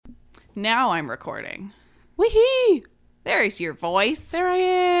Now I'm recording. Wee-hee! There's your voice. There I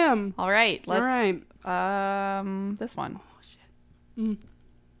am. All right. Let's, All right. This one. Oh, shit.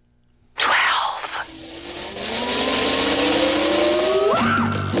 12.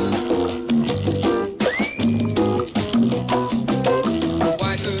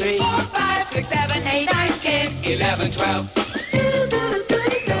 1, 2, 3, 4, 5, 6, 7, 8, 9, 10, 11, 12.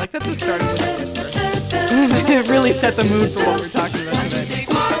 I like that the start of the whisper. It really set the mood for what we're talking about today. 3,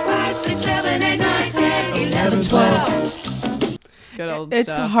 4, 5, 6, 7, 8, 9, 10, 11, 12. Good old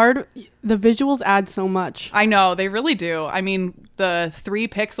It's stuff. hard. The visuals add so much. I know, they really do. I mean, the 3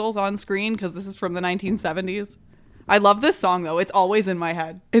 pixels on screen, because this is from the 1970s. I love this song, though. It's always in my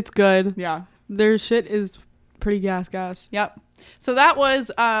head. It's good. Yeah. Their shit is pretty gas. Yep. So that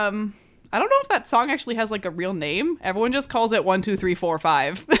was, I don't know if that song actually has like a real name. Everyone just calls it 1, 2, 3, 4,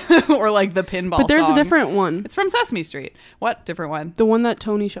 5 or like the pinball But there's song. a different one. It's from Sesame Street. What different one? The one that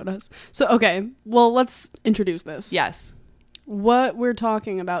Tony showed us. So, okay. Well, let's introduce this. Yes. What we're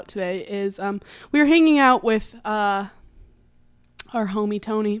talking about today is we were hanging out with our homie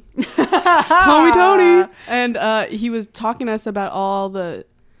Tony. Homie Tony. And he was talking to us about all the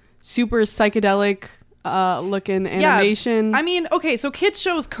super psychedelic looking animation. Yeah, I mean, okay, so kids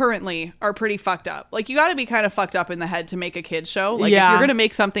shows currently are pretty fucked up. Like, you gotta be kind of fucked up in the head to make a kids show. Like, if Yeah. you're gonna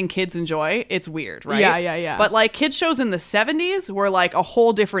make something kids enjoy, it's weird, right? Yeah. But like kids shows in the 70s were like a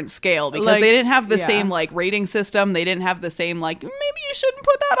whole different scale because Like, they didn't have the yeah. same like rating system. They didn't have the same like, maybe you shouldn't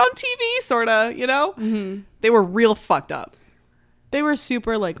put that on TV sort of, you know? Mm-hmm. They were real fucked up. They were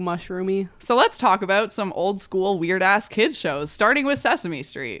super like mushroomy. So let's talk about some old school weird ass kids shows, starting with Sesame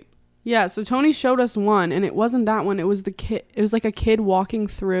Street. Yeah, so Tony showed us one, and it wasn't that one. It was the kid. It was like a kid walking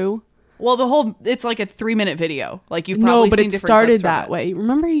through. Well, it's like a 3-minute video. Like, you've probably No, but seen it different started clips from that it. way.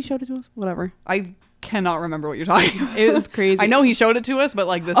 Remember he showed it to us? Whatever. I cannot remember what you're talking about. It was crazy. I know he showed it to us, but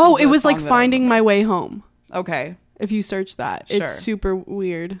like this. Oh, is it the was like song that I Finding remember. My Way Home. Okay, If you search that, Sure. it's super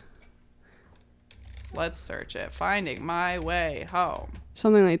weird. let's search it. Finding My Way Home.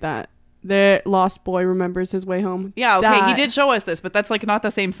 Something like that. The lost boy remembers his way home. Yeah, okay, That- he did show us this, but that's like not the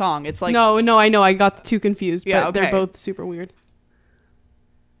same song. It's like no, I know. I got the two confused, Yeah, but they're okay. both super weird.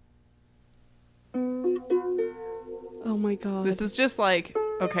 Oh my god. This is just like,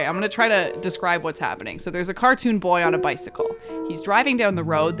 okay, I'm going to try to describe what's happening. So there's a cartoon boy on a bicycle. He's driving down the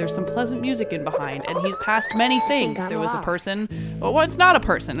road. There's some pleasant music in behind, and he's passed many things. I'm There was a lost. person. Well, it's not a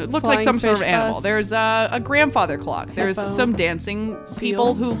person. It looked like Flying some sort of fish animal. bus. There's a grandfather clock. There's Hippo. some dancing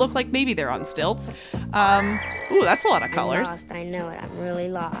people Seals. who look like maybe they're on stilts. Ooh, that's a lot of colors. Lost, I know it. I'm really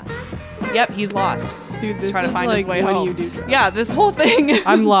lost. Yep, he's lost. Dude, He's this trying to is find like his way when home. you do drugs. Yeah, this whole thing.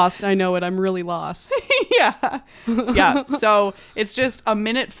 I'm lost. I know it. I'm really lost. Yeah. So it's just a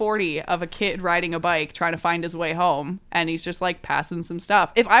minute 40 of a kid riding a bike trying to find his way home. And he's just like passing some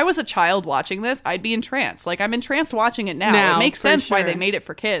stuff. If I was a child watching this, I'd be entranced. Like, I'm entranced watching it now. Now, It makes for sense why sure. they made it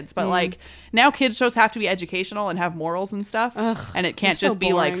for kids. But like, now kids shows have to be educational and have morals and stuff. Ugh, and it can't they're so just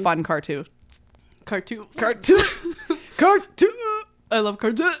be like boring. fun cartoon. Cartoon. Cartoon. I love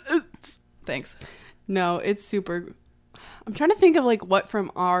cartoons. Thanks. No, it's super. I'm trying to think of like what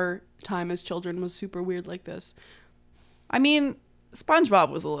from our time as children was super weird like this. I mean,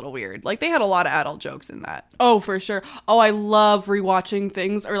 SpongeBob was a little weird. Like, they had a lot of adult jokes in that. Oh, for sure. Oh, I love rewatching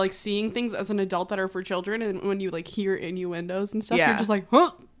things or like seeing things as an adult that are for children, and when you like hear innuendos and stuff, Yeah. you're just like,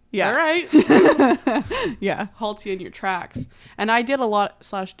 huh? Yeah. All right. Yeah. Halts you in your tracks. And I did do a lot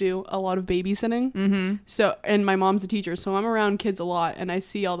of babysitting. Mm-hmm. So, and my mom's a teacher, so I'm around kids a lot, and I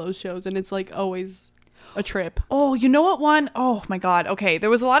see all those shows, and it's like always a trip. Oh, you know what one? Oh my God. Okay. There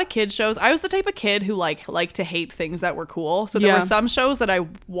was a lot of kids shows. I was the type of kid who liked to hate things that were cool. So there Yeah. were some shows that I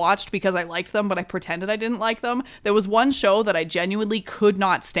watched because I liked them, but I pretended I didn't like them. There was one show that I genuinely could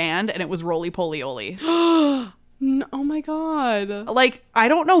not stand, and it was Roly Poly Oly. Oh my god. Like, I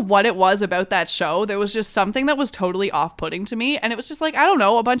don't know what it was about that show. There was just something that was totally off-putting to me. And it was just like, I don't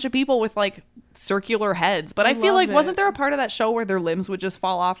know, a bunch of people with like circular heads. But I feel love like, wasn't it. there a part of that show where their limbs would just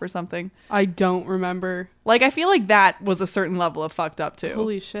fall off or something? I don't remember. Like, I feel like that was a certain level of fucked up too.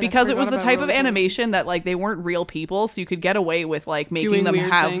 Holy shit, I Because it forgot was the about type of Roly Poly. animation that like they weren't real people, so you could get away with like making Doing them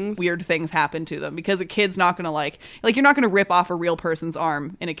weird have things. weird things happen to them. Because a kid's not gonna like you're not gonna rip off a real person's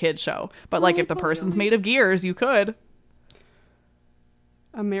arm in a kid's show. But like if the person's made of gears, you could.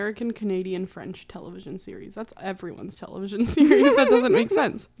 American, Canadian, French television series. That's everyone's television series. That doesn't make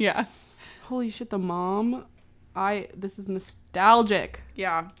sense. Yeah. Holy shit, the mom. This is nostalgic.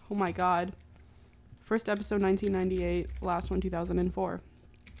 Yeah. Oh my god. First episode 1998, last one 2004.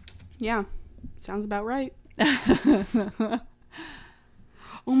 Yeah, sounds about right.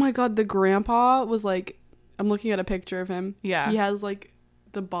 Oh my god, the grandpa was like, I'm looking at a picture of him. Yeah. He has like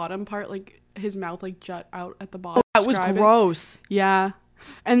the bottom part, like his mouth like jut out at the bottom. That was Describe it. gross. Yeah.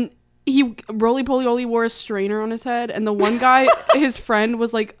 And he roly-poly wore a strainer on his head, and the one guy, his friend,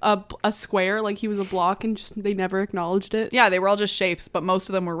 was like a square, like he was a block, and just they never acknowledged it. Yeah, they were all just shapes, but most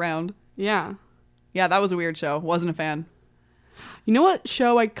of them were round. Yeah. Yeah, that was a weird show. Wasn't a fan. You know what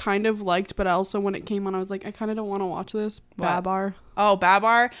show I kind of liked, but also when it came on, I was like, I kind of don't want to watch this. What? Babar. Oh,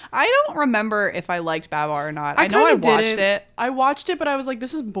 Babar. I don't remember if I liked Babar or not. I know I kinda watched didn't. it. I watched it, but I was like,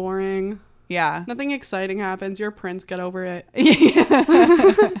 this is boring. Yeah. Nothing exciting happens. You're a prince. Get over it.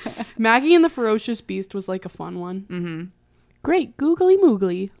 Maggie and the Ferocious Beast was like a fun one. Mm-hmm. Great. Googly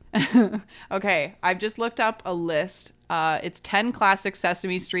moogly. Okay, I've just looked up a list. It's 10 classic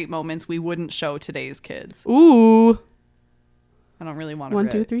Sesame Street moments we wouldn't show today's kids. Ooh. I don't really want to 1,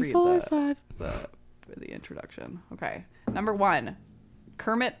 2, 3, read 4, 5. the introduction. Okay. Number 1,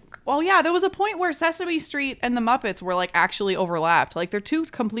 Kermit. Well, yeah, there was a point where Sesame Street and the Muppets were like actually overlapped. Like they're two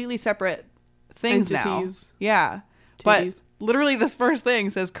completely separate things Entities. now. Yeah. Titties. But literally this first thing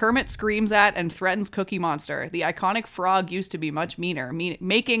says Kermit screams at and threatens Cookie Monster. The iconic frog used to be much meaner,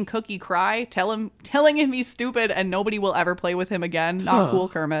 making Cookie cry, telling him he's stupid and nobody will ever play with him again. Not cool,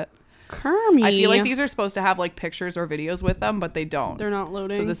 Kermit. Kermit. I feel like these are supposed to have like pictures or videos with them, but they don't. They're not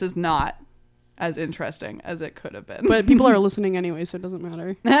loading. So this is not as interesting as it could have been. But people are listening anyway, so it doesn't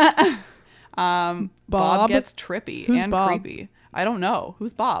matter. Bob gets trippy Who's and Bob? creepy. I don't know.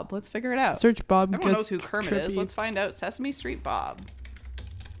 Who's Bob? Let's figure it out. Search Bob Everyone gets knows who Kermit is. trippy. Let's find out. Sesame Street Bob.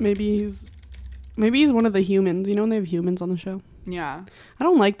 Maybe he's one of the humans. You know when they have humans on the show? Yeah. I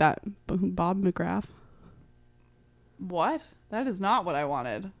don't like that. Bob McGrath. What? That is not what I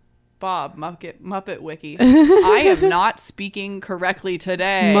wanted. Bob, Muppet Wiki. I am not speaking correctly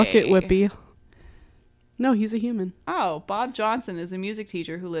today. Muppet Whippy. No, he's a human. Oh, Bob Johnson is a music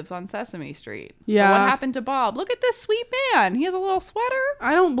teacher who lives on Sesame Street. Yeah. So what happened to Bob? Look at this sweet man. He has a little sweater.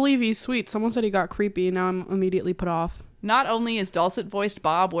 I don't believe he's sweet. Someone said he got creepy, and now I'm immediately put off. Not only is dulcet-voiced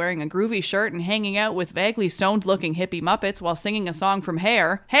Bob wearing a groovy shirt and hanging out with vaguely stoned-looking hippie Muppets while singing a song from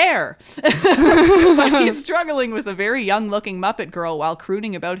Hair, but he's struggling with a very young-looking Muppet girl while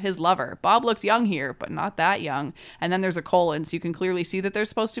crooning about his lover. Bob looks young here, but not that young. And then there's a colon, so you can clearly see that there's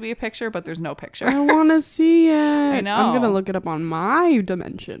supposed to be a picture, but there's no picture. I want to see it. I know. I'm going to look it up on my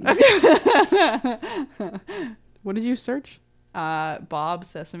dimension. What did you search? Bob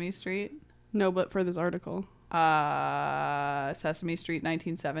Sesame Street. No, but for this article. Sesame Street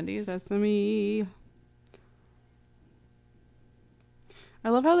 1970s. Sesame. I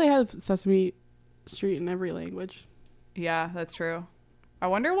love how they have Sesame Street in every language. Yeah, that's true. I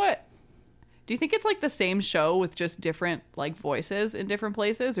wonder what... Do you think it's like the same show with just different like voices in different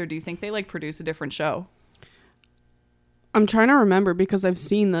places, or do you think they like produce a different show? I'm trying to remember because I've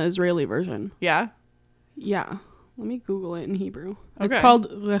seen the Israeli version. Yeah? Yeah. Let me Google it in Hebrew. Okay. It's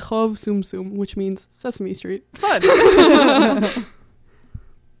called Rehov Sum Sum, which means Sesame Street. Fun.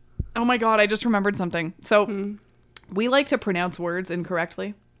 Oh my god, I just remembered something. So we like to pronounce words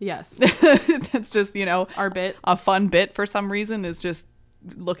incorrectly. Yes. That's just, you know, Our bit. a fun bit for some reason is just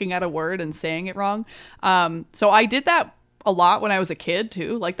looking at a word and saying it wrong. So I did that a lot when I was a kid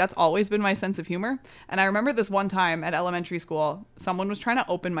too. Like that's always been my sense of humor. And I remember this one time at elementary school, someone was trying to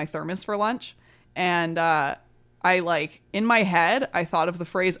open my thermos for lunch, and I like in my head I thought of the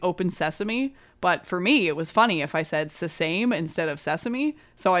phrase open sesame, but for me it was funny if I said sesame instead of sesame.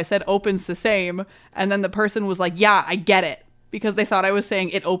 So I said open sesame, and then the person was like, "Yeah, I get it." Because they thought I was saying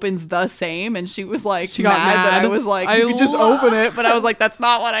it opens the same, and she was like She got that mad. I was like, you could just open it, but I was like, that's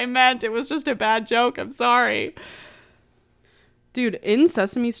not what I meant. It was just a bad joke. I'm sorry. Dude, in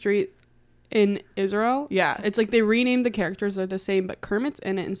Sesame Street in Israel, Yeah. it's like they renamed the characters, are the same, but Kermit's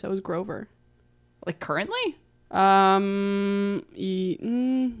in it and so is Grover. Like currently? Kind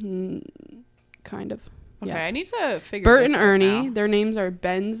of. Okay, Yeah. I need to figure Bert this and out Ernie, now. their names are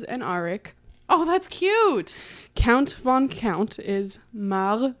Benz and Arik. Oh, that's cute. Count von Count is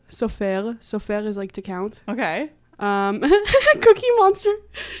Mar Sofer. Sofer is like to count. Okay. Cookie Monster.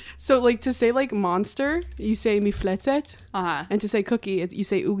 So like to say like monster, you say mifletet, Uh-huh. and to say cookie, you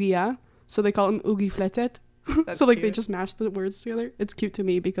say ugia. So they call him Ugi Fletet. That's So like they cute. just mash the words together. It's cute to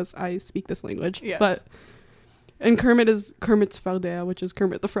me because I speak this language. Yes. But and Kermit is Kermit's Fardea, which is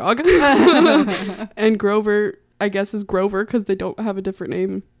Kermit the Frog. And Grover, I guess, is Grover because they don't have a different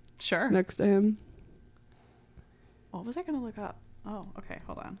name Sure. next to him. What was I going to look up? Oh, okay.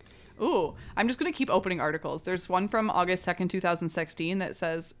 Hold on. Ooh, I'm just going to keep opening articles. There's one from August 2nd, 2016 that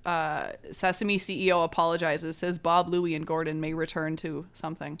says Sesame CEO apologizes, says Bob, Louie, and Gordon may return to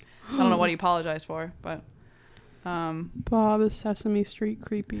something. I don't know what he apologized for, but... Bob is Sesame Street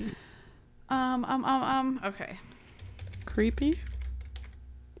creepy. Okay. Creepy?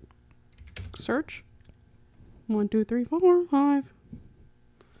 Search. 1, 2, 3, 4, 5.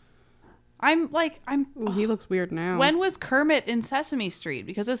 I'm. He looks weird now. When was Kermit in Sesame Street?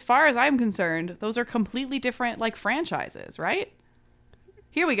 Because as far as I'm concerned, those are completely different like franchises, right?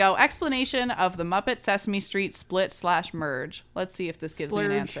 Here we go. Explanation of the Muppet Sesame Street split/merge. Let's see if this gives me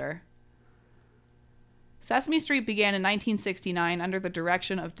an answer. Sesame Street began in 1969 under the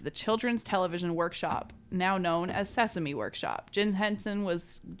direction of the Children's Television Workshop, now known as Sesame Workshop. Jim Henson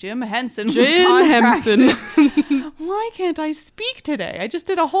was contracted. Why can't I speak today? I just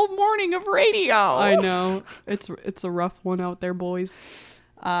did a whole morning of radio. I know. It's a rough one out there, boys.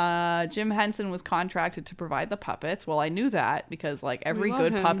 Jim Henson was contracted to provide the puppets. Well, I knew that because like every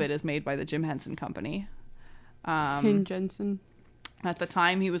good puppet is made by the Jim Henson Company. Jensen. At the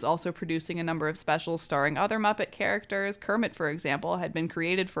time, he was also producing a number of specials starring other Muppet characters. Kermit, for example, had been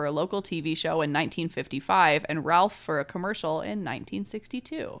created for a local TV show in 1955 and Ralph for a commercial in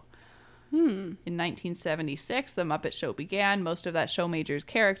 1962. In 1976, the Muppet Show began. Most of that show major's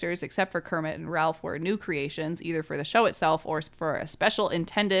characters, except for Kermit and Ralph, were new creations, either for the show itself or for a special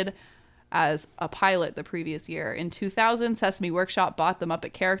intended as a pilot the previous year. In 2000, Sesame Workshop bought the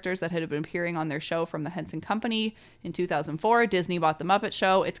Muppet characters that had been appearing on their show from the Henson Company. In 2004, Disney bought the Muppet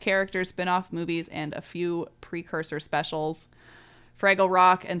Show, its characters, spin-off movies, and a few precursor specials. Fraggle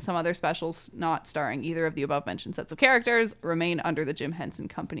Rock and some other specials not starring either of the above-mentioned sets of characters remain under the Jim Henson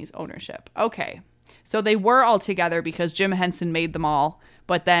Company's ownership. Okay, so they were all together because Jim Henson made them all,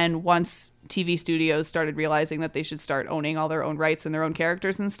 but then once TV studios started realizing that they should start owning all their own rights and their own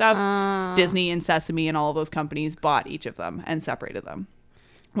characters and stuff, Disney and Sesame and all of those companies bought each of them and separated them,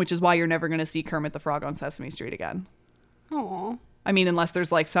 which is why you're never going to see Kermit the Frog on Sesame Street again. Aww. I mean, unless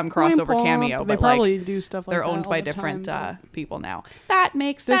there's like some crossover cameo, they but probably like do stuff like they're that owned all by the different time, people now. That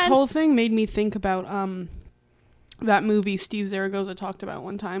makes sense. This whole thing made me think about that movie Steve Zaragoza talked about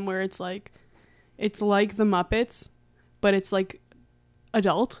one time, where it's like the Muppets, but it's like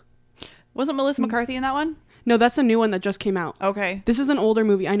adult. Wasn't Melissa McCarthy in that one? No, that's a new one that just came out. Okay. This is an older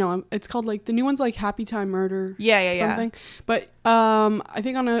movie. I know. It's called like the new one's like Happy Time Murder. Yeah. Something. But I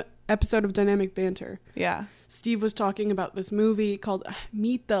think on an episode of Dynamic Banter. Yeah. Steve was talking about this movie called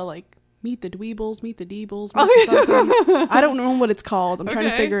Meet the Dweebles, Meet the Deebles. I don't know what it's called. I'm trying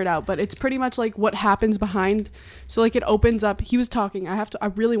to figure it out, but it's pretty much like what happens behind. So like it opens up. He was talking. I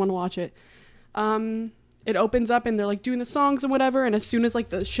really want to watch it. It opens up and they're like doing the songs and whatever. And as soon as like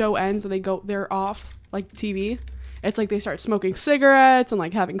the show ends and they're off like TV, it's like they start smoking cigarettes and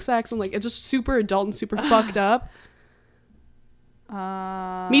like having sex and like it's just super adult and super fucked up.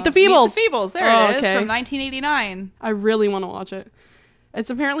 Meet the Feebles. Meet the Feebles. There it is from 1989. I really want to watch it. It's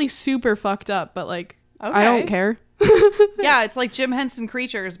apparently super fucked up, but like I don't care. Yeah, it's like Jim Henson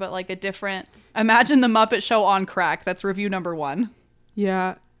Creatures, but like a different. Imagine the Muppet Show on crack. That's review number 1.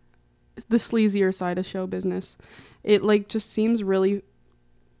 Yeah, the sleazier side of show business. It like just seems really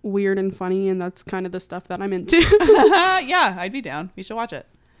weird and funny, and that's kind of the stuff that I'm into. Yeah, I'd be down. We should watch it.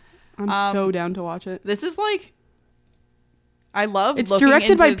 I'm so down to watch it. This is like, I love. It's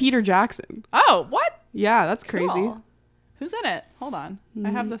directed by Peter Jackson. Oh, what? Yeah, that's crazy. Cool. Who's in it? Hold on, I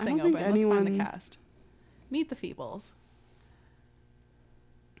have the thing open. Let's find the cast. Meet the Feebles.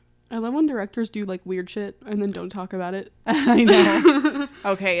 I love when directors do like weird shit and then don't talk about it. I know.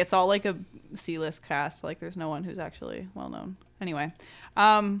 Okay, it's all like a C-list cast. Like there's no one who's actually well known. Anyway,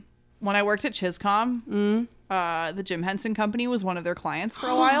 when I worked at Chiscom, the Jim Henson Company was one of their clients for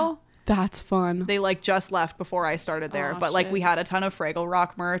a while. That's fun. They like just left before I started there, but like we had a ton of Fraggle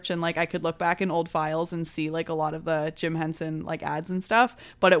Rock merch, and like I could look back in old files and see like a lot of the Jim Henson like ads and stuff,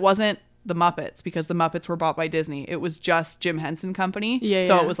 but it wasn't the Muppets because the Muppets were bought by Disney. It was just Jim Henson Company.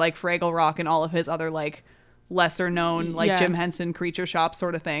 So it was like Fraggle Rock and all of his other like lesser known like Jim Henson Creature Shop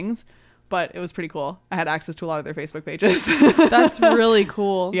sort of things. But it was pretty cool. I had access to a lot of their Facebook pages. That's really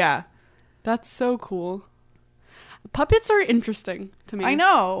cool. Yeah. That's so cool. Puppets are interesting to me. I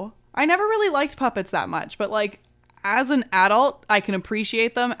know. I never really liked puppets that much, but like as an adult, I can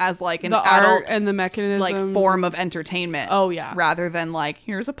appreciate them as like an adult art and the mechanism like form of entertainment. Oh yeah. Rather than like,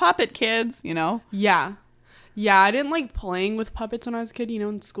 here's a puppet, kids, you know? Yeah. Yeah, I didn't like playing with puppets when I was a kid. You know,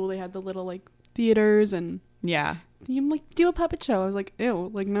 in school they had the little like theaters and I'm like, do a puppet show. I was like, ew,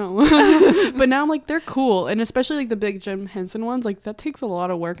 like no. But now I'm like, they're cool. And especially like the big Jim Henson ones, like that takes a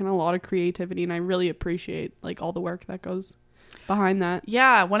lot of work and a lot of creativity, and I really appreciate like all the work that goes behind that.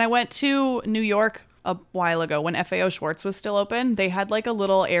 Yeah, when I went to New York a while ago when FAO Schwartz was still open, they had like a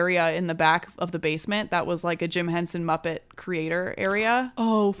little area in the back of the basement that was like a Jim Henson Muppet creator area.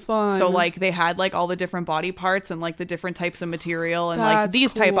 Oh, fun. So like they had like all the different body parts and like the different types of material and like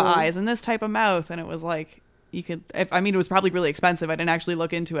these type of eyes and this type of mouth, and it was like you could, it was probably really expensive. I didn't actually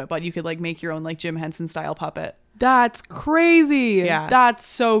look into it, but you could like make your own like Jim Henson style puppet. That's crazy. Yeah. That's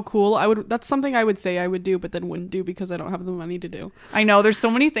so cool. That's something I would say I would do, but then wouldn't do because I don't have the money to do. I know there's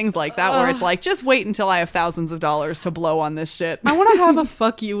so many things like that where it's like, just wait until I have thousands of dollars to blow on this shit. I want to have a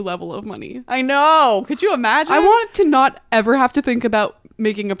fuck you level of money. I know. Could you imagine? I want to not ever have to think about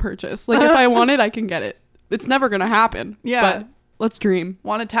making a purchase. Like if I want it, I can get it. It's never going to happen. Yeah. But let's dream.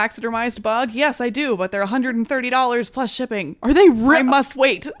 Want a taxidermized bug? Yes, I do, but they're $130 plus shipping. Are they I must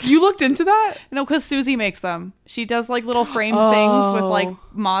wait. You looked into that? No, because Susie makes them. She does like little framed things with like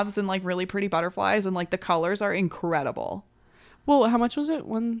moths and like really pretty butterflies, and like the colors are incredible. Well, how much was it? It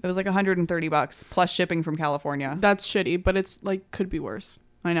was like $130 plus shipping from California. That's shitty, but it's like could be worse.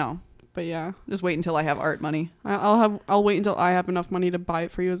 I know. But yeah, just wait until I have art money. I'll wait until I have enough money to buy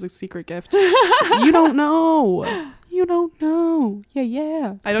it for you as a secret gift. You don't know. You don't know.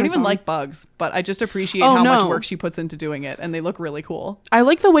 Yeah. I don't even like bugs, but I just appreciate how much work she puts into doing it, and they look really cool. I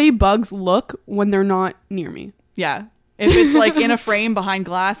like the way bugs look when they're not near me. Yeah. If it's like in a frame behind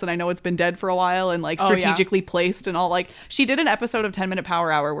glass and I know it's been dead for a while and like strategically placed and all, like she did an episode of 10 Minute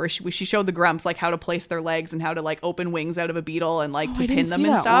Power Hour where she showed the grumps like how to place their legs and how to like open wings out of a beetle and like to pin them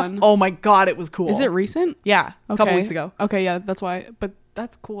and stuff. One. Oh my God, it was cool. Is it recent? Yeah. A couple weeks ago. Okay. Yeah. That's why. But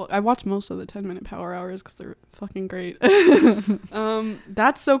that's cool. I watched most of the 10 Minute Power Hours because they're fucking great.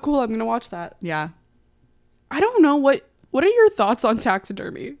 That's so cool. I'm going to watch that. Yeah. I don't know what are your thoughts on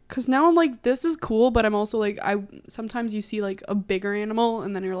taxidermy? Because now I'm like, this is cool, but I'm also like, sometimes you see like a bigger animal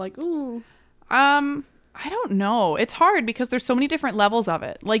and then you're like, ooh. I don't know. It's hard because there's so many different levels of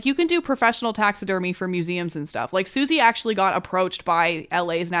it. Like you can do professional taxidermy for museums and stuff. Like Susie actually got approached by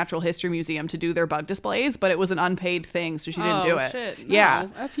LA's Natural History Museum to do their bug displays, but it was an unpaid thing, so she didn't do it. Shit. No, yeah.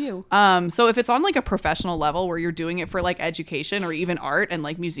 F you. So if it's on like a professional level where you're doing it for like education or even art and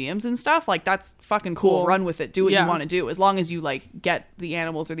like museums and stuff, like that's fucking cool. Run with it. Do what you want to do as long as you like get the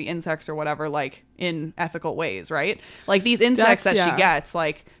animals or the insects or whatever like in ethical ways, right? Like these insects she gets,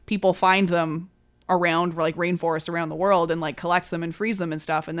 like people find them around like rainforests around the world and like collect them and freeze them and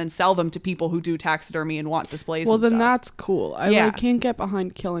stuff and then sell them to people who do taxidermy and want displays. Well, and then stuff. that's cool. I like, can't get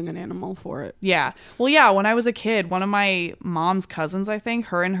behind killing an animal for it. Yeah. Well, yeah. When I was a kid, one of my mom's cousins, I think,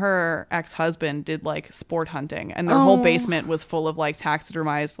 her and her ex-husband did like sport hunting, and their whole basement was full of like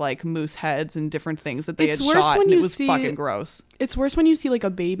taxidermized like moose heads and different things that they had shot. And it was fucking gross. It's worse when you see like a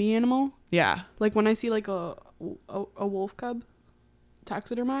baby animal. Yeah. Like when I see like a wolf cub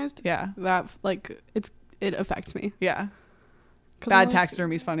taxidermized. Yeah. That like it affects me. Yeah. Bad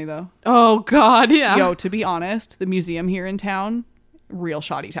taxidermy is funny though. Oh God, yeah. Yo, to be honest, the museum here in town, real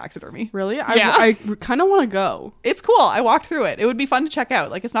shoddy taxidermy. Really? Yeah. I kind of want to go. It's cool. I walked through it. It would be fun to check out.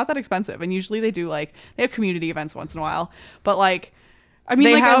 Like it's not that expensive, and usually they do like they have community events once in a while, but like. I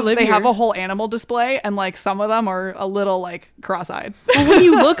mean, they have a whole animal display, and like some of them are a little like cross-eyed. Well,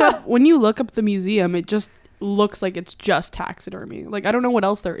 when you look up the museum, it just looks like it's just taxidermy. Like I don't know what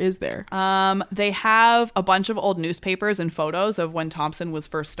else there is there. They have a bunch of old newspapers and photos of when Thompson was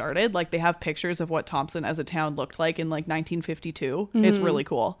first started. Like they have pictures of what Thompson as a town looked like in like 1952. Mm-hmm. It's really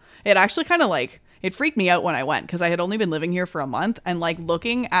cool. It actually kind of like it freaked me out when I went because I had only been living here for a month, and like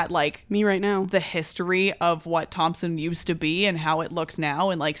looking at like me right now, the history of what Thompson used to be and how it looks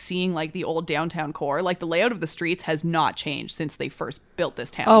now, and like seeing like the old downtown core, like the layout of the streets has not changed since they first built this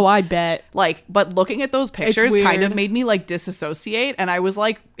town. Oh, I bet. Like, but looking at those pictures kind of made me like disassociate, and I was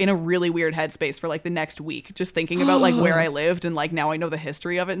like in a really weird headspace for like the next week, just thinking about like where I lived and like now I know the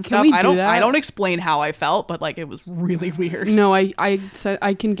history of it and stuff. I don't explain how I felt, but like it was really weird. No, I said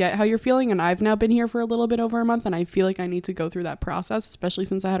I can get how you're feeling, and I've now been here for a little bit over a month, and I feel like I need to go through that process, especially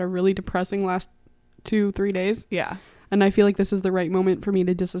since I had a really depressing last 2-3 days. Yeah. And I feel like this is the right moment for me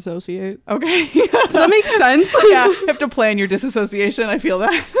to disassociate. Okay. Does that make sense? Yeah. You have to plan your disassociation. I feel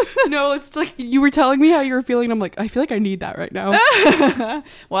that. No, it's like you were telling me how you were feeling. And I'm like, I feel like I need that right now.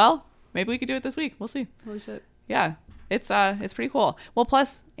 Well, maybe we could do it this week. We'll see. Holy shit. Yeah. It's pretty cool. Well,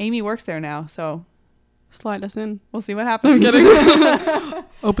 plus Amy works there now, so slide us in. We'll see what happens. I'm kidding.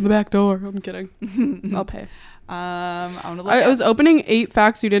 Open the back door. I'm kidding. I'll pay. I was opening 8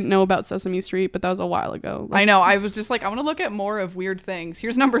 facts you didn't know about Sesame Street, but that was a while ago. I know. I was just like, I want to look at more of weird things.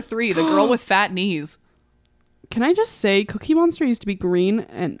 Here's number 3, the girl with fat knees. Can I just say, Cookie Monster used to be green,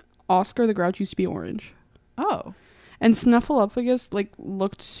 and Oscar the Grouch used to be orange. Oh. And Snuffleupagus like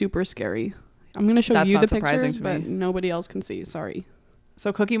looked super scary. I'm gonna show you the pictures, but nobody else can see. Sorry.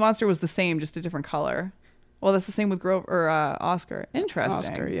 So Cookie Monster was the same, just a different color. Well, that's the same with Grover or Oscar.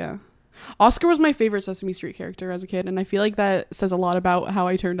 Interesting. Oscar, yeah. Oscar was my favorite Sesame Street character as a kid, and I feel like that says a lot about how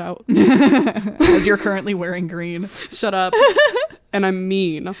I turned out. As you're currently wearing green. Shut up. and I'm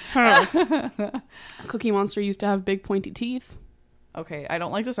mean. Cookie Monster used to have big pointy teeth. Okay, I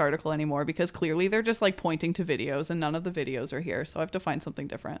don't like this article anymore because clearly they're just like pointing to videos and none of the videos are here. So I have to find something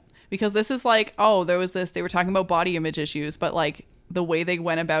different. Because this is like, oh, there was this, they were talking about body image issues, but like the way they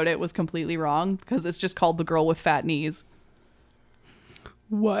went about it was completely wrong because it's just called The Girl with Fat Knees.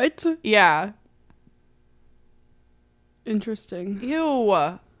 What? Yeah. Interesting. Ew.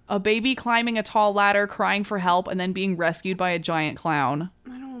 A baby climbing a tall ladder, crying for help, and then being rescued by a giant clown.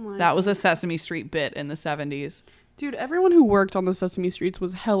 I don't like That was a Sesame Street bit in the 70s. Dude, everyone who worked on the Sesame Streets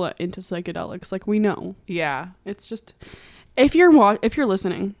was hella into psychedelics. Like, we know. Yeah. It's just, if you're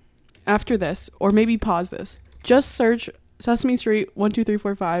listening after this, or maybe pause this, just search Sesame Street 1, 2, 3,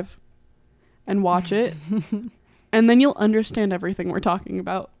 4, 5 and watch it, and then you'll understand everything we're talking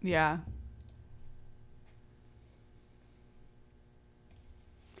about. Yeah.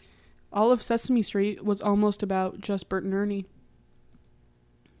 All of Sesame Street was almost about just Bert and Ernie.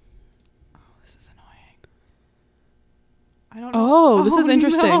 This is annoying. I don't know. Oh, this is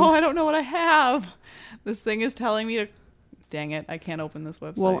interesting. No, I don't know what I have. This thing is telling me to... Dang it, I can't open this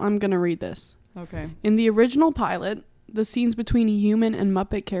website. Well, I'm going to read this. Okay. In the original pilot, the scenes between human and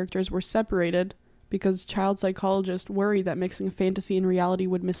Muppet characters were separated because child psychologists worried that mixing fantasy and reality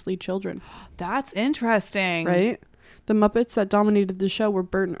would mislead children. That's interesting. Right? The Muppets that dominated the show were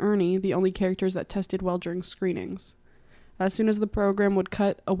Bert and Ernie, the only characters that tested well during screenings. As soon as the program would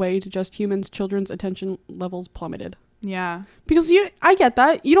cut away to just humans, children's attention levels plummeted. Yeah. Because I get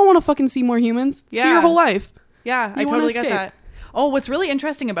that. You don't want to fucking see more humans. See your whole life. Yeah, I You wanna totally get escape. that. Oh, what's really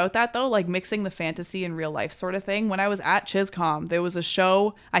interesting about that, though, like mixing the fantasy and real life sort of thing, when I was at ChisCom, there was a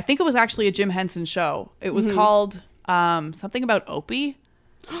show, I think it was actually a Jim Henson show. It was called something about Opie.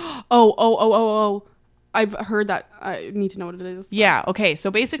 Oh. I've heard that. I need to know what it is. Yeah, okay.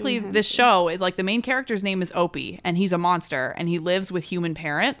 So basically this show, like the main character's name is Opie, and he's a monster, and he lives with human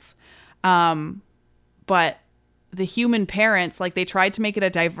parents. But the human parents, like they tried to make it a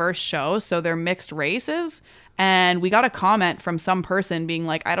diverse show, so they're mixed races. And we got a comment from some person being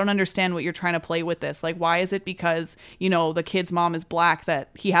like, I don't understand what you're trying to play with this. Like, why is it because, you know, the kid's mom is black that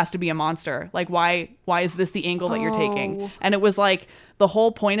he has to be a monster? Like, why is this the angle that you're taking? And it was like, the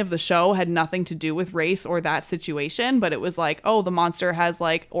whole point of the show had nothing to do with race or that situation, but it was like, oh, the monster has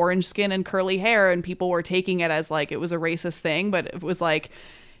like orange skin and curly hair, and people were taking it as like it was a racist thing, but it was like,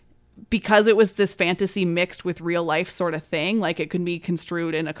 because it was this fantasy mixed with real life sort of thing, like it could be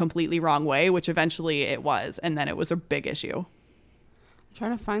construed in a completely wrong way, which eventually it was, and then it was a big issue. I'm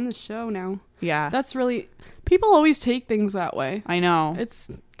trying to find the show now. Yeah. That's really... People always take things that way. I know.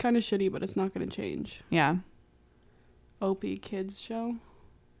 It's kind of shitty, but it's not going to change. Yeah. Opie Kids Show.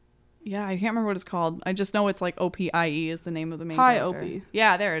 Yeah, I can't remember what it's called. I just know it's like OPIE is the name of the main Hi, character. Opie.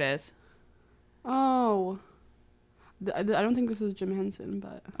 Yeah, there it is. Oh. I don't think this is Jim Henson,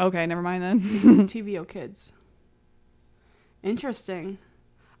 but... Okay, never mind then. It's TVO Kids. Interesting.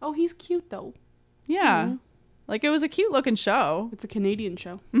 Oh, he's cute, though. Yeah. Mhm. Like, it was a cute looking show. It's a Canadian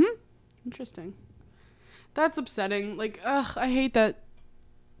show. Mm-hmm. Interesting. That's upsetting. Like, ugh, I hate that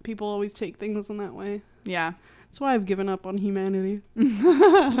people always take things in that way. Yeah. That's why I've given up on humanity.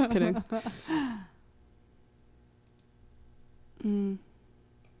 Just kidding.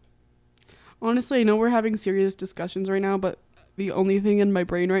 Honestly, I know we're having serious discussions right now, but the only thing in my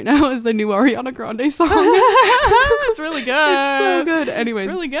brain right now is the new Ariana Grande song. It's really good. It's so good. Anyways,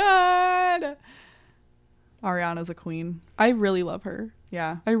 It's really good. Ariana's a queen. I really love her.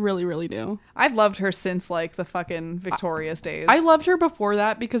 Yeah. I really, really do. I've loved her since like the fucking Victorious days. I loved her before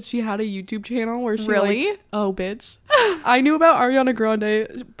that because she had a YouTube channel where she Really? like, oh bitch. I knew about Ariana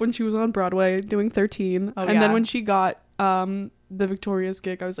Grande when she was on Broadway doing 13. Oh, and yeah. then when she got the Victorious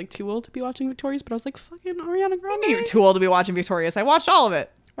gig, I was like too old to be watching Victorious, but I was like, fucking Ariana Grande. You're too old to be watching Victorious. I watched all of it.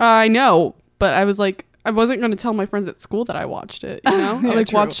 I know, but I was like, I wasn't going to tell my friends at school that I watched it, you know? I like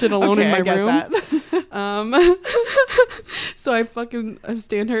True. watched it alone Okay, in my I get room. that. So I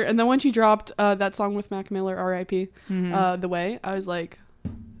stand her. And then when she dropped that song with Mac Miller, R.I.P., The Way, I was like,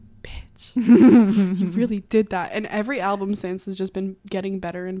 bitch, you really did that. And every album since has just been getting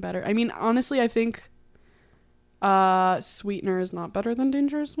better and better. I mean, honestly, I think Sweetener is not better than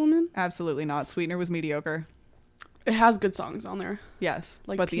Dangerous Woman. Absolutely not. Sweetener was mediocre. It has good songs on there. Yes.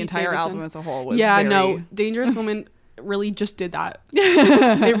 Like but the Pete entire Davidson. album as a whole was Yeah, very... no, Dangerous Woman really just did that.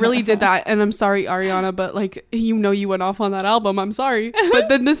 It really did that. And I'm sorry, Ariana, but like, you know, you went off on that album. I'm sorry. But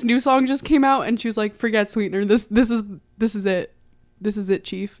then this new song just came out and she was like, forget Sweetener. This is it. This is it,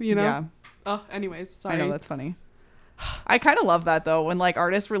 Chief, you know? Yeah. Oh, anyways, sorry. I know, that's funny. I kind of love that though, when like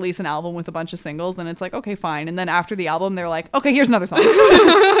artists release an album with a bunch of singles and it's like, okay, fine. And then after the album, they're like, okay, here's another song.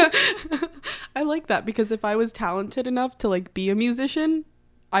 I like that because if I was talented enough to like be a musician,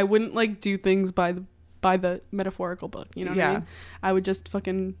 I wouldn't like do things by the metaphorical book, you know what I mean? I would just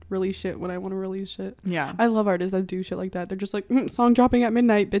fucking release shit when I want to release shit. Yeah. I love artists that do shit like that. They're just like, song dropping at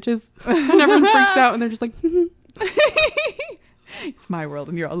midnight, bitches. And everyone freaks out and they're just like, It's my world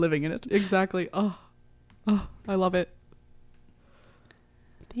and you're all living in it. exactly. Oh, I love it.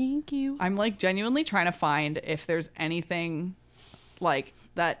 Thank you. I'm like genuinely trying to find if there's anything like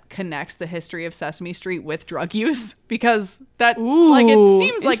that connects the history of Sesame Street with drug use, because that like it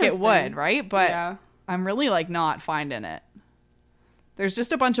seems like it would, right? But yeah. I'm really like not finding it. There's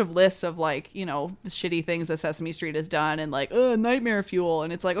just a bunch of lists of like, you know, shitty things that Sesame Street has done and like, nightmare fuel.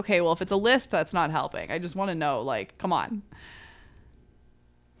 And it's like, okay, well, if it's a list, that's not helping. I just want to know, like, come on.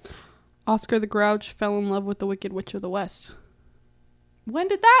 Oscar the Grouch fell in love with the Wicked Witch of the West. When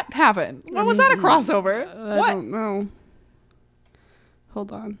did that happen? When was that a crossover? I don't know.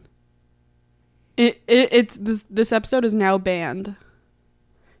 Hold on. It's this episode is now banned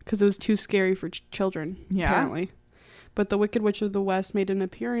because it was too scary for children. Yeah. Apparently, but the Wicked Witch of the West made an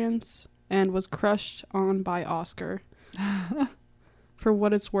appearance and was crushed on by Oscar. For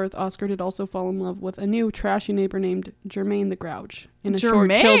what it's worth, Oscar did also fall in love with a new trashy neighbor named Jermaine the Grouch in a short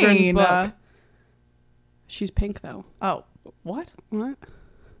children's book. She's pink though. Oh, what? What?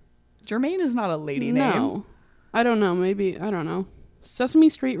 Jermaine is not a lady name. No, I don't know. Maybe I don't know. Sesame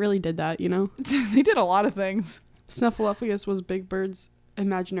Street really did that, you know? They did a lot of things. Snuffleupagus was Big Bird's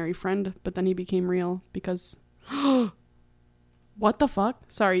imaginary friend, but then he became real because... What the fuck?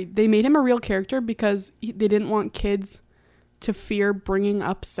 Sorry, they made him a real character because they didn't want kids to fear bringing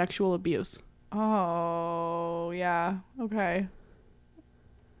up sexual abuse. Oh, yeah. Okay.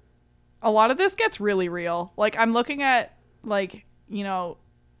 A lot of this gets really real. Like, I'm looking at, like, you know...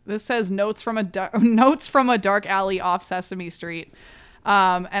 This says notes from a dark alley off Sesame Street.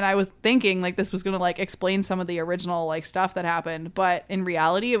 And I was thinking like this was going to like explain some of the original like stuff that happened. But in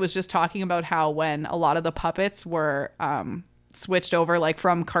reality, it was just talking about how when a lot of the puppets were switched over like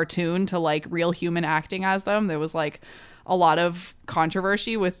from cartoon to like real human acting as them, there was like a lot of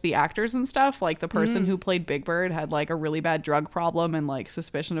controversy with the actors and stuff. Like the person who played Big Bird had like a really bad drug problem and like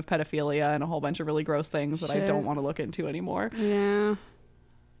suspicion of pedophilia and a whole bunch of really gross things that I don't want to look into anymore. Yeah.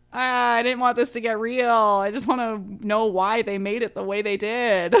 I didn't want this to get real. I just want to know why they made it the way they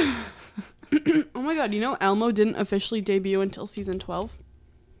did. Oh my god, you know Elmo didn't officially debut until season 12?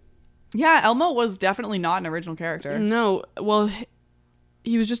 Yeah, Elmo was definitely not an original character. No, well,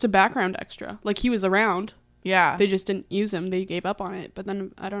 he was just a background extra. Like, he was around. Yeah. They just didn't use him. They gave up on it. But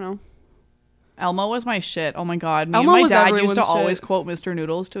then, I don't know. Elmo was my shit. Oh my god. Me Elmo and my was dad everyone's used to always shit. quote Mr.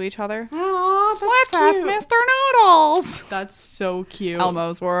 Noodles to each other. Oh, Let's ask Mr. Noodles. That's so cute.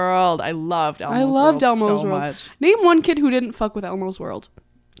 Elmo's World. I loved Elmo's World. I loved Elmo's so World. much. Name one kid who didn't fuck with Elmo's World.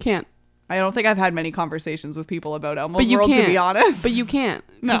 Can't. I don't think I've had many conversations with people about Elmo's But you World, can't. to be honest. But you can't.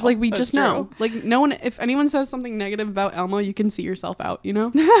 Because, No, like, we that's just know. Like, no one, if anyone says something negative about Elmo, you can see yourself out, you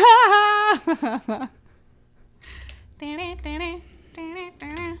know?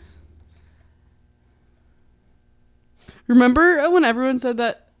 Remember when everyone said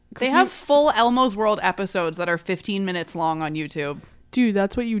that? They have full Elmo's World episodes that are 15 minutes long on YouTube. Dude,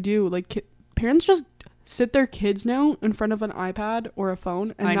 that's what you do. Like, parents just sit their kids now in front of an iPad or a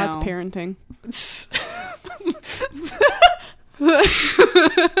phone, and that's know. parenting. Well,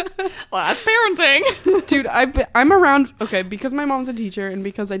 that's parenting. Dude, I'm around, okay, because my mom's a teacher and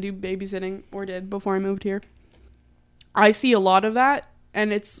because I do babysitting, or did before I moved here, I see a lot of that,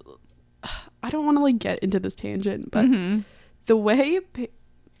 and it's, I don't want to, like, get into this tangent, but the way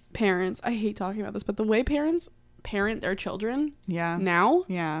parents, I hate talking about this, but the way parents parent their children now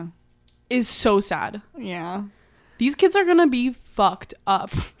is so sad. Yeah. These kids are gonna be fucked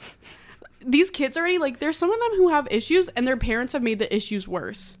up. These kids already, like, there's some of them who have issues and their parents have made the issues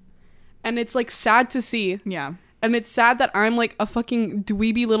worse. And it's, like, sad to see. Yeah. And it's sad that I'm, like, a fucking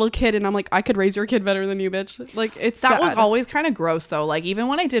dweeby little kid and I'm like, I could raise your kid better than you, bitch. Like, it's sad. That was always kind of gross, though. Like, even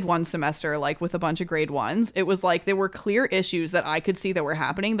when I did one semester, like, with a bunch of grade ones, it was like there were clear issues that I could see that were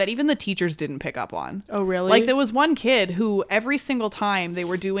happening that even the teachers didn't pick up on. Oh, really? Like, there was one kid who every single time they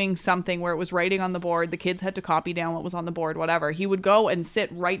were doing something where it was writing on the board, the kids had to copy down what was on the board, whatever. He would go and sit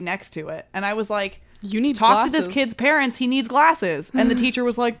right next to it. And I was like, you need talk glasses. to this kid's parents. He needs glasses. And the teacher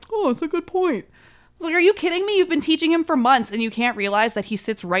was like, oh, that's a good point. I was like, are you kidding me? You've been teaching him for months and you can't realize that he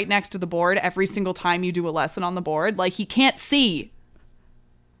sits right next to the board every single time you do a lesson on the board? Like, he can't see.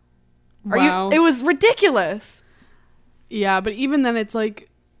 Wow. It was ridiculous. Yeah, but even then it's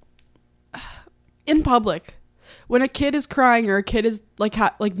like, in public, when a kid is crying or a kid is like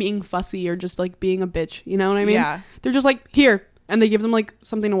like being fussy or just like being a bitch, you know what I mean? Yeah. They're just like, here, and they give them like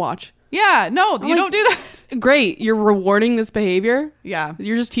something to watch. Yeah, no, you like, don't do that. Great, you're rewarding this behavior. Yeah.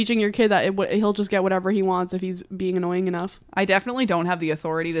 You're just teaching your kid that he'll just get whatever he wants if he's being annoying enough. I definitely don't have the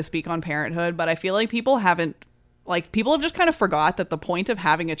authority to speak on parenthood, but I feel like people have just kind of forgot that the point of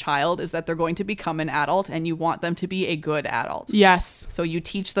having a child is that they're going to become an adult and you want them to be a good adult. Yes. So you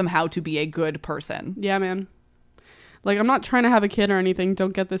teach them how to be a good person. Yeah, man. Like, I'm not trying to have a kid or anything.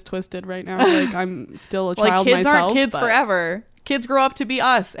 Don't get this twisted right now. Like, I'm still a child kids myself. aren't kids but- forever. Kids grow up to be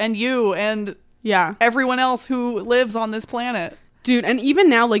us and you and Yeah. everyone else who lives on this planet. Dude, and even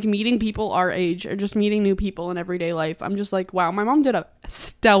now, like, meeting people our age or just meeting new people in everyday life, I'm just like, wow, my mom did a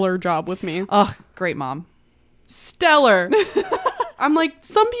stellar job with me. Ugh, great mom. Stellar. I'm like,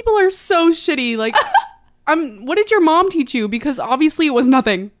 some people are so shitty. Like, what did your mom teach you? Because obviously it was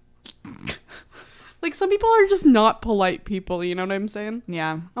nothing. Like, some people are just not polite people, you know what I'm saying?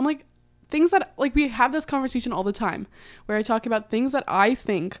 Yeah. I'm like, things that, like, we have this conversation all the time where I talk about things that I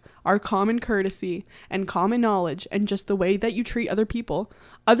think are common courtesy and common knowledge and just the way that you treat other people.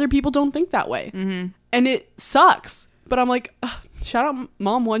 Other people don't think that way. Mm-hmm. And it sucks. But I'm like, shout out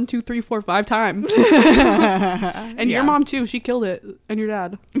mom 1, 2, 3, 4, 5 times. And your mom too. She killed it. And your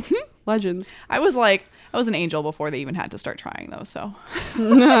dad. Legends. I was an angel before they even had to start trying though, so.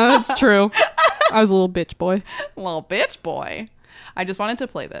 That's true. I was a little bitch boy. Little bitch boy. I just wanted to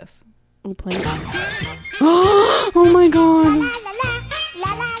play this. We'll play it. Oh my god.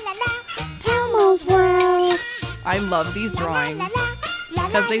 Elmo's World. I love these drawings.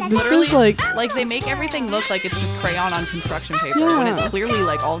 Because they This literally, is like- they make everything look like it's just crayon on construction paper when it's Yeah. clearly,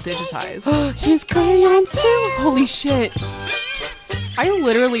 like, all digitized. His crayons too. Holy shit. I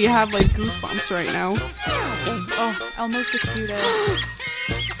literally have, like, goosebumps right now. Oh, Elmo's the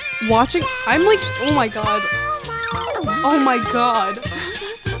cutest. Watching, I'm like, oh my god. Oh my god.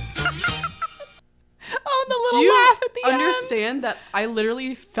 Oh, the Do little you laugh at the end. understand that I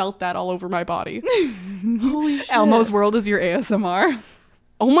literally felt that all over my body? Holy shit. Elmo's World is your ASMR.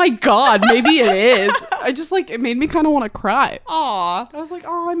 Oh my god, maybe it is. I just, like, it made me kind of want to cry. Aw. I was like,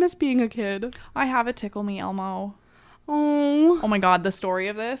 oh, I miss being a kid. I have a Tickle Me Elmo. Oh. Oh my god, the story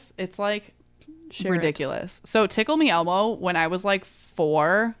of this, it's like Share it. ridiculous. So Tickle Me Elmo, when I was like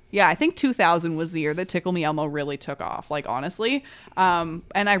 4, yeah, I think 2000 was the year that Tickle Me Elmo really took off, like, honestly. And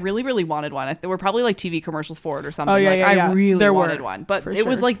I really, really wanted one. There were probably like TV commercials for it or something. Oh, yeah, like, yeah, yeah. I really There wanted were, one. But for it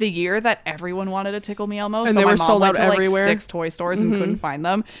was sure. like the year that everyone wanted a Tickle Me Elmo. And so they my were mom sold went out to everywhere. like 6 toy stores and couldn't find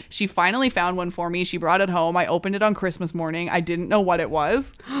them. She finally found one for me. She brought it home. I opened it on Christmas morning. I didn't know what it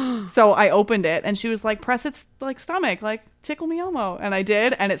was. So I opened it and she was like, press its like stomach, like, Tickle Me Elmo. And I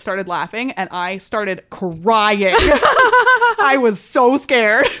did, and it started laughing and I started crying. I was so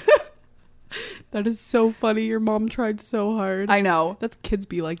scared. That is so funny. Your mom tried so hard. I know. That's kids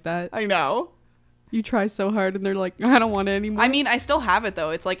be like that. I know. You try so hard and they're like, I don't want it anymore. I mean, I still have it though.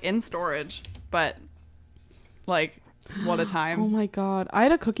 It's like in storage, but like, what a Oh time. my god. I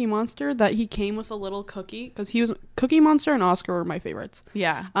had a Cookie Monster that he came with a little cookie because he was Cookie Monster and Oscar were my favorites.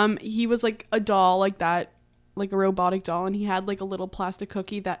 Yeah. He was like a doll like that, like a robotic doll, and he had like a little plastic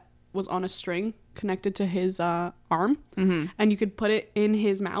cookie that was on a string connected to his arm, and you could put it in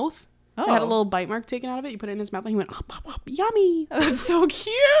his mouth. It had a Oh. little bite mark taken out of it. You put it in his mouth, and he went, "Hop, hop, hop, yummy." That's so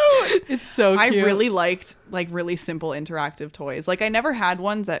cute. It's so I cute. really liked like really simple interactive toys. Like I never had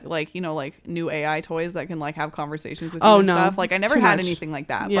ones that like, you know, like new AI toys that can like have conversations with you Oh, and no. stuff. Like I never Too had much. anything like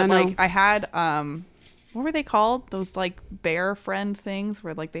that. Yeah, but no. like I had what were they called? Those like bear friend things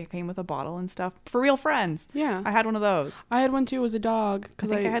where like they came with a bottle and stuff. For real friends. Yeah. I had one of those. I had one too. It was a dog because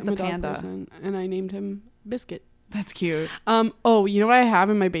I think I had I'm the a dog panda. person, and I named him Biscuit. That's cute. Oh, you know what I have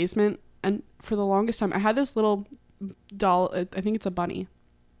in my basement? And for the longest time, I had this little doll. I think it's a bunny.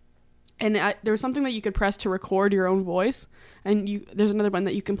 And there was something that you could press to record your own voice, and there's another button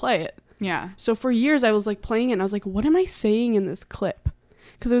that you can play it. Yeah. So for years, I was like playing it, and I was like, "What am I saying in this clip?"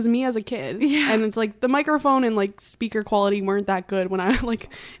 Because it was me as a kid, and it's like the microphone and like speaker quality weren't that good when I like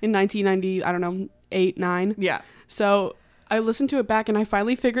in 1990, I don't know, 8, 9. Yeah. So I listened to it back and I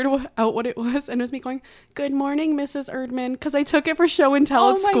finally figured out what it was, and it was me going, "Good morning, Mrs. Erdman," because I took it for show and tell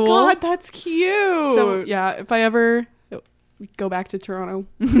at school. Oh my god, that's cute. So yeah, if I ever go back to Toronto,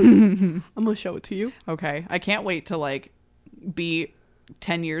 I'm gonna show it to you. Okay. I can't wait to like be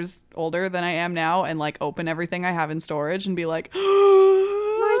 10 years older than I am now and like open everything I have in storage and be like,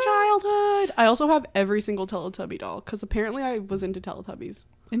 My childhood. I also have every single Teletubby doll because apparently I was into Teletubbies.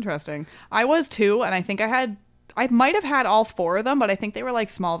 interesting. I was too, and I think I might have had all 4 of them, but I think they were like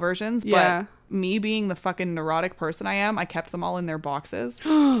small versions. Yeah. me being the fucking neurotic person I am, I kept them all in their boxes.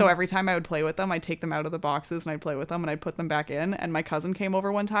 So every time I would play with them, I'd take them out of the boxes and I'd play with them and I'd put them back in. And my cousin came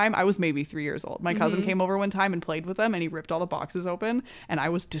over one time. I was maybe 3 years old. My cousin came over one time and played with them, and he ripped all the boxes open, and I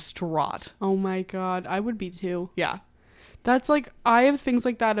was distraught. Oh my God. I would be too. Yeah. That's like, I have things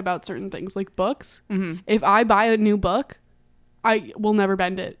like that about certain things, like books. If I buy a new book, I will never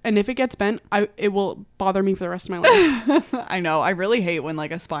bend it. And if it gets bent, it will bother me for the rest of my life. I know. I really hate when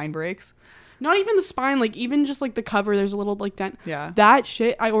like a spine breaks. Not even the spine, like even just like the cover, there's a little like dent. Yeah. That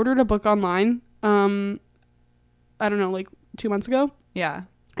shit, I ordered a book online, I don't know, like 2 months ago. Yeah.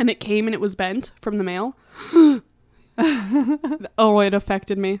 And it came and it was bent from the mail. Oh, it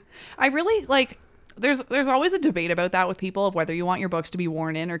affected me. I really like there's always a debate about that with people of whether you want your books to be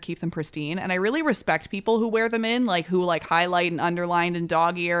worn in or keep them pristine. And I really respect people who wear them in, like who like highlight and underline and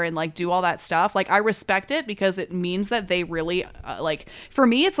dog ear and like do all that stuff. Like I respect it because it means that they really like, for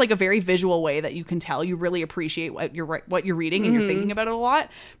me, it's like a very visual way that you can tell you really appreciate what you're reading and you're thinking about it a lot.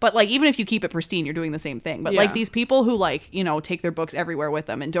 But like, even if you keep it pristine, you're doing the same thing. But like these people who like, you know, take their books everywhere with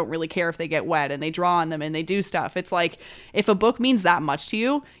them and don't really care if they get wet and they draw on them and they do stuff. It's like, if a book means that much to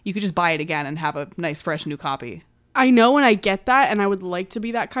you, you could just buy it again and have a nice fresh new copy. I know, and I get that, and I would like to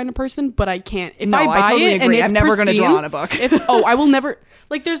be that kind of person, but I can't. If No, I buy totally it agree. and it's I'm never going to pristine, draw on a book. I will never.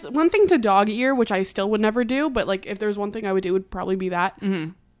 Like, there's one thing to dog ear, which I still would never do, but like, if there's one thing I would do, it would probably be that.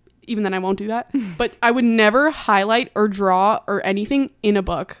 Even then, I won't do that. But I would never highlight or draw or anything in a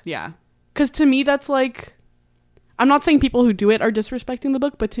book. Yeah. Because to me, that's like, I'm not saying people who do it are disrespecting the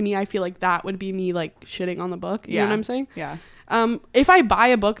book, but to me, I feel like that would be me like shitting on the book. You know what I'm saying? Yeah. If I buy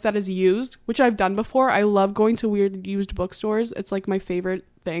a book that is used, which I've done before, I love going to weird used bookstores. It's like my favorite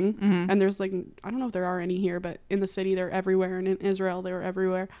thing. And there's like, I don't know if there are any here, but in the city, they're everywhere. And in Israel, they're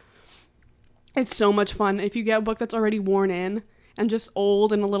everywhere. It's so much fun. If you get a book that's already worn in and just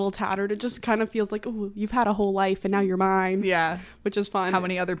old and a little tattered, it just kind of feels like, oh, you've had a whole life and now you're mine. Yeah. Which is fun. How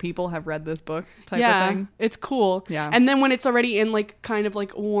many other people have read this book type of thing? It's cool. Yeah. And then when it's already in like kind of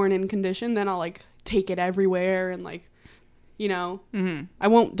like worn in condition, then I'll like take it everywhere and like, you know, I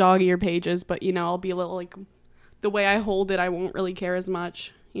won't dog ear pages, but you know, I'll be a little like, the way I hold it, I won't really care as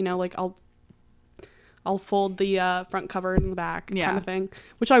much. You know, like I'll fold the front cover in the back kind of thing,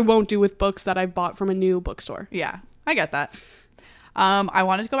 which I won't do with books that I've bought from a new bookstore. Yeah, I get that. I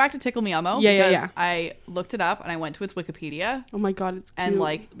wanted to go back to Tickle Me Elmo because I looked it up and I went to its Wikipedia. Oh my God, it's cute. And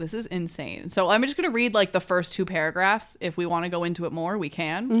like, this is insane. So I'm just going to read like the first 2 paragraphs. If we want to go into it more, we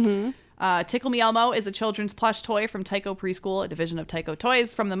can. Tickle Me Elmo is a children's plush toy from Tycho Preschool, a division of Tycho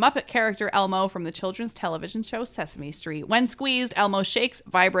Toys, from the Muppet character Elmo from the children's television show Sesame Street. When squeezed, Elmo shakes,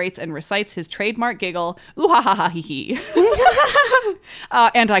 vibrates, and recites his trademark giggle, ooh ha ha ha hee hee.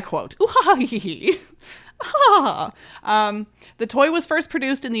 And I quote, ooh ha ha hee hee. The toy was first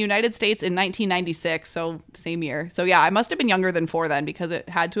produced in the United States in 1996, so same year. So yeah, I must have been younger than 4 then, because it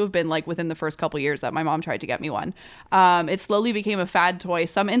had to have been like within the first couple years that my mom tried to get me one. It slowly became a fad toy.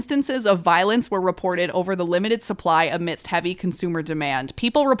 Some instances of violence were reported over the limited supply amidst heavy consumer demand.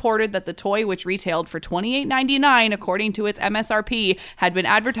 People reported that the toy, which retailed for $28.99 according to its MSRP, had been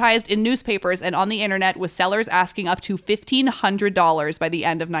advertised in newspapers and on the internet, with sellers asking up to $1,500 by the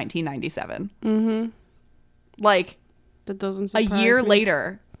end of 1997. Like, that doesn't a surprise year me.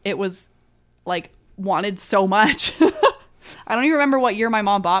 later, it was like wanted so much. I don't even remember what year my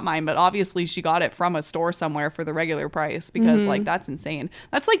mom bought mine, but obviously she got it from a store somewhere for the regular price, because like, that's insane.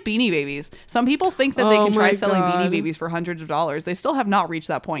 That's like Beanie Babies. Some people think that they can try selling Beanie Babies for hundreds of dollars. They still have not reached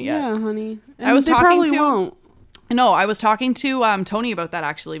that point yet. Yeah, honey. And I was they talking probably to won't. No, I was talking to Tony about that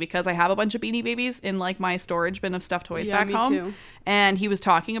actually, because I have a bunch of Beanie Babies in like my storage bin of stuffed toys back me home. too. And he was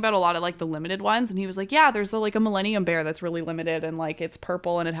talking about a lot of like the limited ones, and he was like, yeah, there's like a Millennium Bear that's really limited, and like it's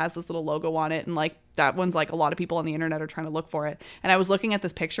purple and it has this little logo on it, and like that one's like a lot of people on the internet are trying to look for it. And I was looking at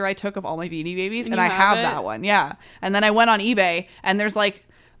this picture I took of all my Beanie Babies, and I have that one. Yeah. And then I went on eBay, and there's like,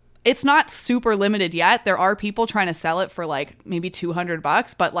 it's not super limited yet. There are people trying to sell it for like maybe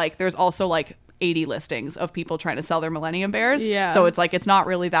 $200, but like there's also like 80 listings of people trying to sell their Millennium Bears. Yeah. So it's like, it's not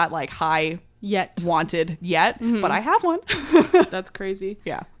really that like high Yet. wanted yet, but I have one. That's crazy.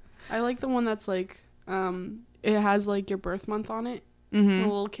 Yeah. I like the one that's like, it has like your birth month on it. A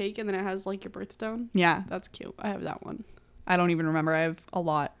little cake, and then it has like your birthstone. Yeah. That's cute. I have that one. I don't even remember. I have a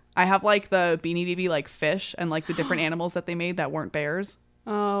lot. I have like the Beanie Baby like fish and like the different animals that they made that weren't bears.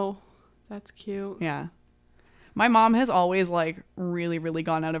 Oh, that's cute. Yeah. My mom has always like really, really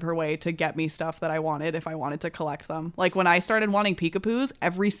gone out of her way to get me stuff that I wanted if I wanted to collect them. Like when I started wanting Peekapoos,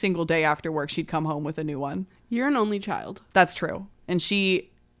 every single day after work, she'd come home with a new one. You're an only child. That's true. And she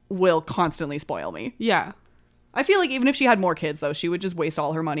will constantly spoil me. Yeah. I feel like even if she had more kids, though, she would just waste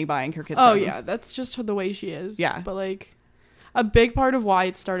all her money buying her kids Oh presents. yeah, that's just the way she is. Yeah. But like, a big part of why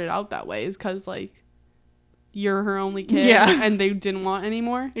it started out that way is because like, you're her only kid, Yeah. and they didn't want any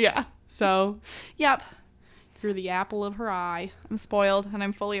more. Yeah. So Yep. you're the apple of her eye. I'm spoiled, and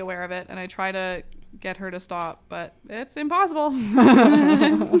I'm fully aware of it, and I try to get her to stop, but it's impossible.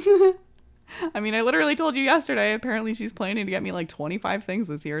 I mean, I literally told you yesterday, apparently she's planning to get me like 25 things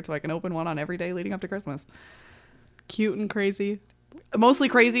this year so I can open one on every day leading up to Christmas. Cute and crazy. Mostly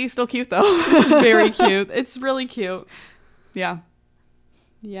crazy, still cute though. It's very cute. It's really cute. Yeah.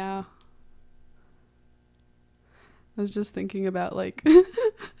 Yeah. I was just thinking about like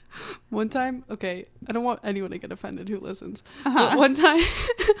one time, okay, I don't want anyone to get offended who listens. But one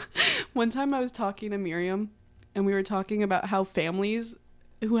time I was talking to Miriam and we were talking about how families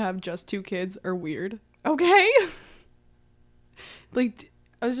who have just 2 kids are weird. Okay. Like,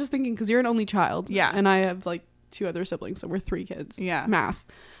 I was just thinking, because you're an only child. Yeah. And I have like 2 other siblings, so we're 3 kids. Yeah. Math.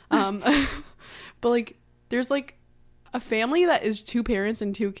 But like, there's like a family that is 2 parents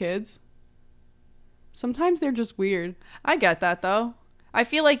and 2 kids. Sometimes they're just weird. I get that though. I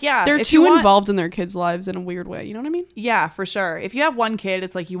feel like, yeah. They're if too you want- involved in their kids' lives in a weird way. You know what I mean? Yeah, for sure. If you have one kid,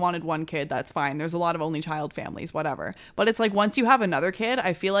 it's like you wanted one kid, that's fine. There's a lot of only child families, whatever. But it's like once you have another kid,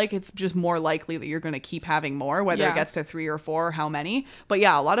 I feel like it's just more likely that you're going to keep having more, whether Yeah. it gets to 3 or 4, how many. But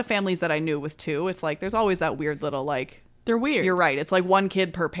yeah, a lot of families that I knew with 2, it's like there's always that weird little like, They're weird. you're right. It's like one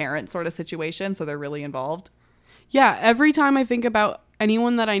kid per parent sort of situation. So they're really involved. Yeah, every time I think about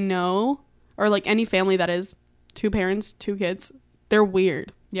anyone that I know, or like any family that is 2 parents, 2 kids, they're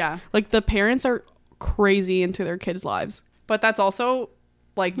weird. Yeah. Like the parents are crazy into their kids' lives. But that's also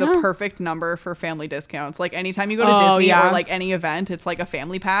like the Yeah. perfect number for family discounts. Like anytime you go to Oh, Disney yeah. or like any event, it's like a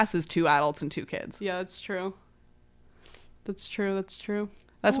family pass is 2 adults and 2 kids. Yeah, that's true. That's true. That's true.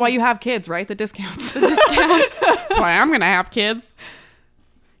 That's why you have kids, right? The discounts. Discounts. That's why I'm gonna have kids.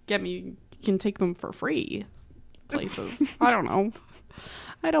 You can take them for free places. I don't know.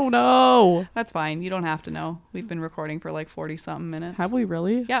 That's fine. You don't have to know. We've been recording for like 40 something minutes. Have we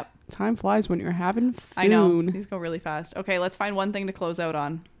really? Yep. Time flies when you're having fun. I know. These go really fast. Okay, let's find one thing to close out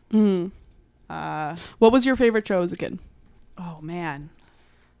on. What was your favorite show as a kid? Oh man.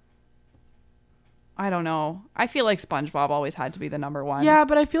 I don't know. I feel like SpongeBob always had to be the number one. Yeah,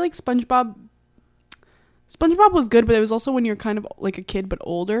 but I feel like SpongeBob was good, but it was also when you're kind of like a kid but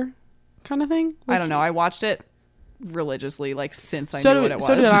older kind of thing. I don't know. I watched it religiously like since I So knew what it was.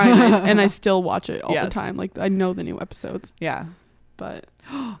 So did I, and I still watch it all the Yes. time. Like I know the new episodes, Yeah. but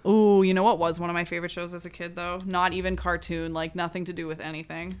Ooh, you know what was one of my favorite shows as a kid though? Not even cartoon, like nothing to do with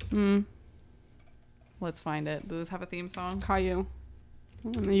anything. Let's find it. Does this have a theme song? Caillou. I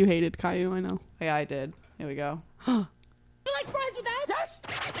know you hated Caillou, I know. Yeah, I did. Here we go. You like fries with that? Yes.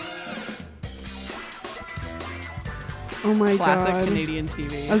 Oh my Classic god. Canadian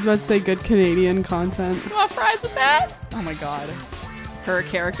TV. I was about to say good Canadian content. You want fries with that? Oh my god. Her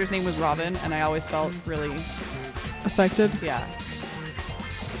character's name was Robyn, and I always felt really, Affected. yeah.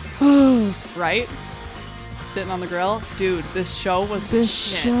 Right? Sitting on the grill. Dude, this show was the This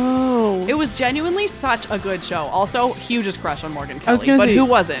shit. show. It was genuinely such a good show. Also, hugest crush on Morgan Kelly. I was gonna but say, who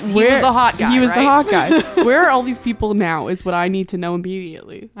wasn't? He was the hot guy, He was the right? hot guy. Where are all these people now is what I need to know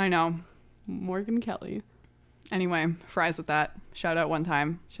immediately. I know. Morgan Kelly. Anyway, fries with that. Shout out one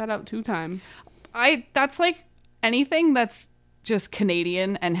time. Shout out 2 time. That's like anything that's just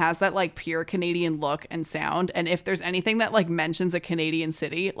Canadian and has that like pure Canadian look and sound. And if there's anything that like mentions a Canadian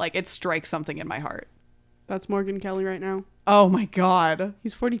city, like it strikes something in my heart. That's Morgan Kelly right now. Oh my god.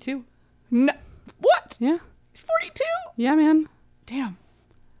 He's 42. No. What? Yeah. He's 42? Yeah, man. Damn.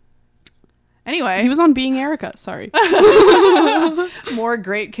 Anyway, He was on Being Erica. Sorry. more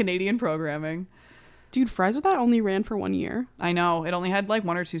great Canadian programming. Dude, Fries with That only ran for 1 year. I know. It only had like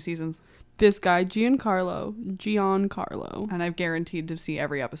 1 or 2 seasons. This guy, Giancarlo. And I've guaranteed to see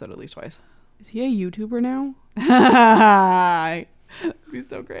every episode at least twice. Is he a YouTuber now? It'd be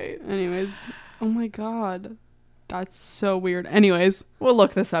so great. Anyways. Oh my god. That's so weird. Anyways. We'll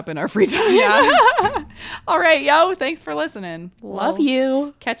look this up in our free time. Yeah. All right, yo. Thanks for listening. Love We'll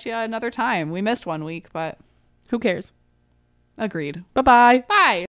you. Catch you another time. We missed 1 week, but Who cares? agreed. Bye-bye. Bye.